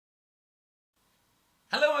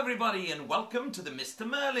everybody, and welcome to the Mr.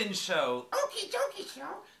 Merlin Show. Okie dokie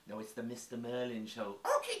show. No, it's the Mr. Merlin Show.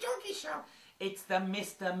 Okie dokie show. It's the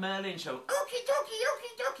Mr. Merlin Show. Okie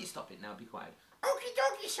dokie. Stop it now, be quiet. Okie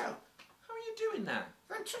dokie show. How are you doing now?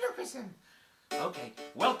 Ventriloquism. Okay,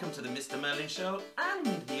 welcome to the Mr. Merlin Show and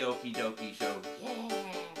the Okie Dokie Show. Yeah.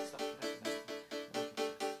 Stop.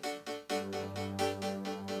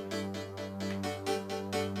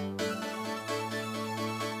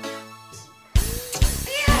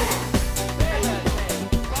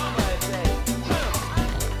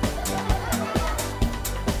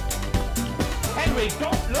 Henry,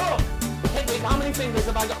 don't look! Henry, how many fingers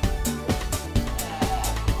have I got?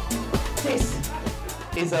 This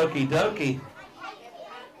is Okie Dokie.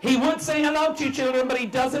 He would say hello to you children, but he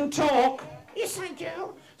doesn't talk. Yes, I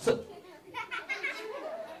do. So,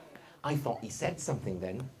 I thought he said something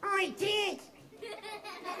then. I did.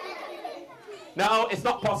 No, it's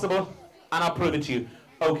not possible, and I'll prove it to you.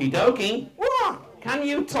 Okie Dokie. What? Can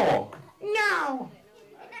you talk? No.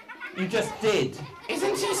 You just did.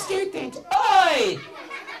 Isn't he stupid? Oi!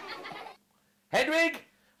 Hedwig,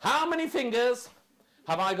 how many fingers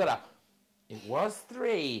have I got up? It was 3.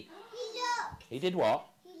 He looked. He did what?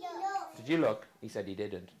 He looked. Did you look? He said he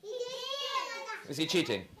didn't. He did. Is he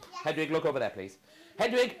cheating? Hedwig, look over there, please.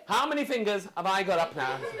 Hedwig, how many fingers have I got up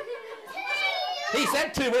now? He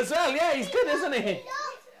said 2 as well. Yeah, he's good, isn't he? He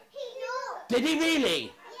looked. Did he really?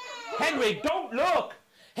 Yeah. Hedwig, don't look.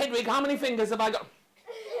 Hedwig, how many fingers have I got?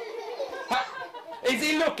 Is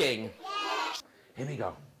he looking? Yeah. Here we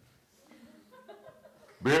go.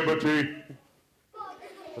 Bibbity,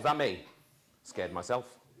 Was that me? Scared myself.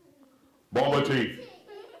 bobbity,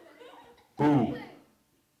 boo.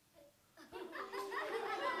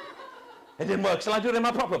 It didn't work. Shall I do it in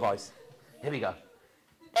my proper voice? Here we go.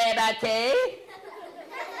 Ebati.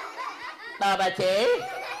 Bobbity.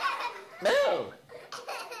 No.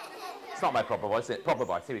 It's not my proper voice, is it? Proper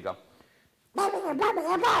voice. Here we go.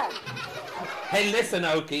 Hey, listen,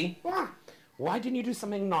 Okie. What? Why didn't you do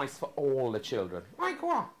something nice for all the children? Like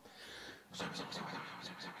what?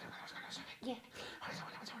 Yeah.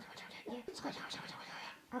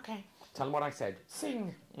 Okay. Tell them what I said.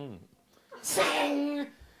 Sing. Sing.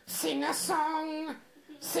 Sing a song.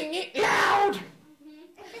 Sing it loud.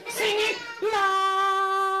 Sing it loud.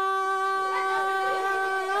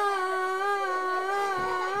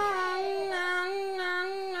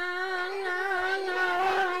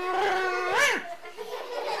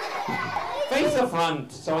 Face the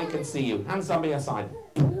front so I can see you. Hands on by your side.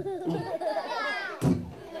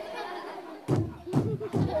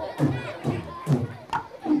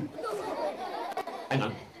 Hang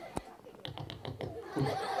on.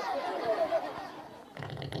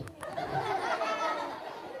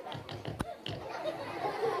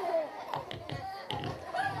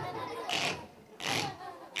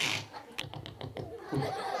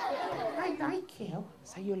 I like you.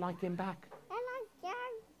 Say you like him back. I like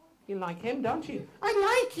You like him, don't you? I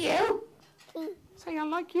like you. you. Say I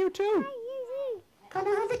like you too. Can I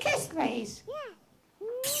have a kiss, please? Yeah.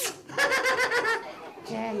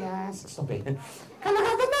 Jealous. Stop it. Can I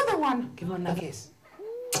have another one? Give him another kiss.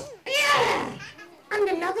 Yeah. And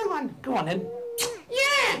another one. Go on then.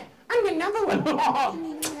 Yeah. And another one.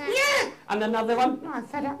 Yeah. And another one. No, I'm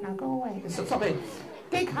fed up now. Go away. Stop it.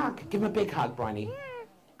 Big hug. Give him a big hug, Bryony.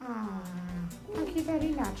 Ah, thank you very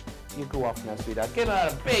much. You go off now, sweetheart. Give her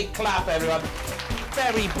a big clap, everyone.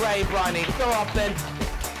 Very brave, Bryony. Go off then.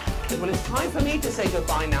 Well, it's time for me to say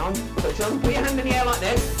goodbye now. So, children, put your hand in the air like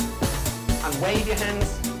this and wave your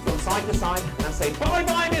hands from side to side and say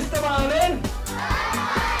bye-bye, Mr. Merlin.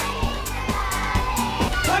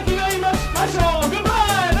 Thank you very much. That's all. Goodbye.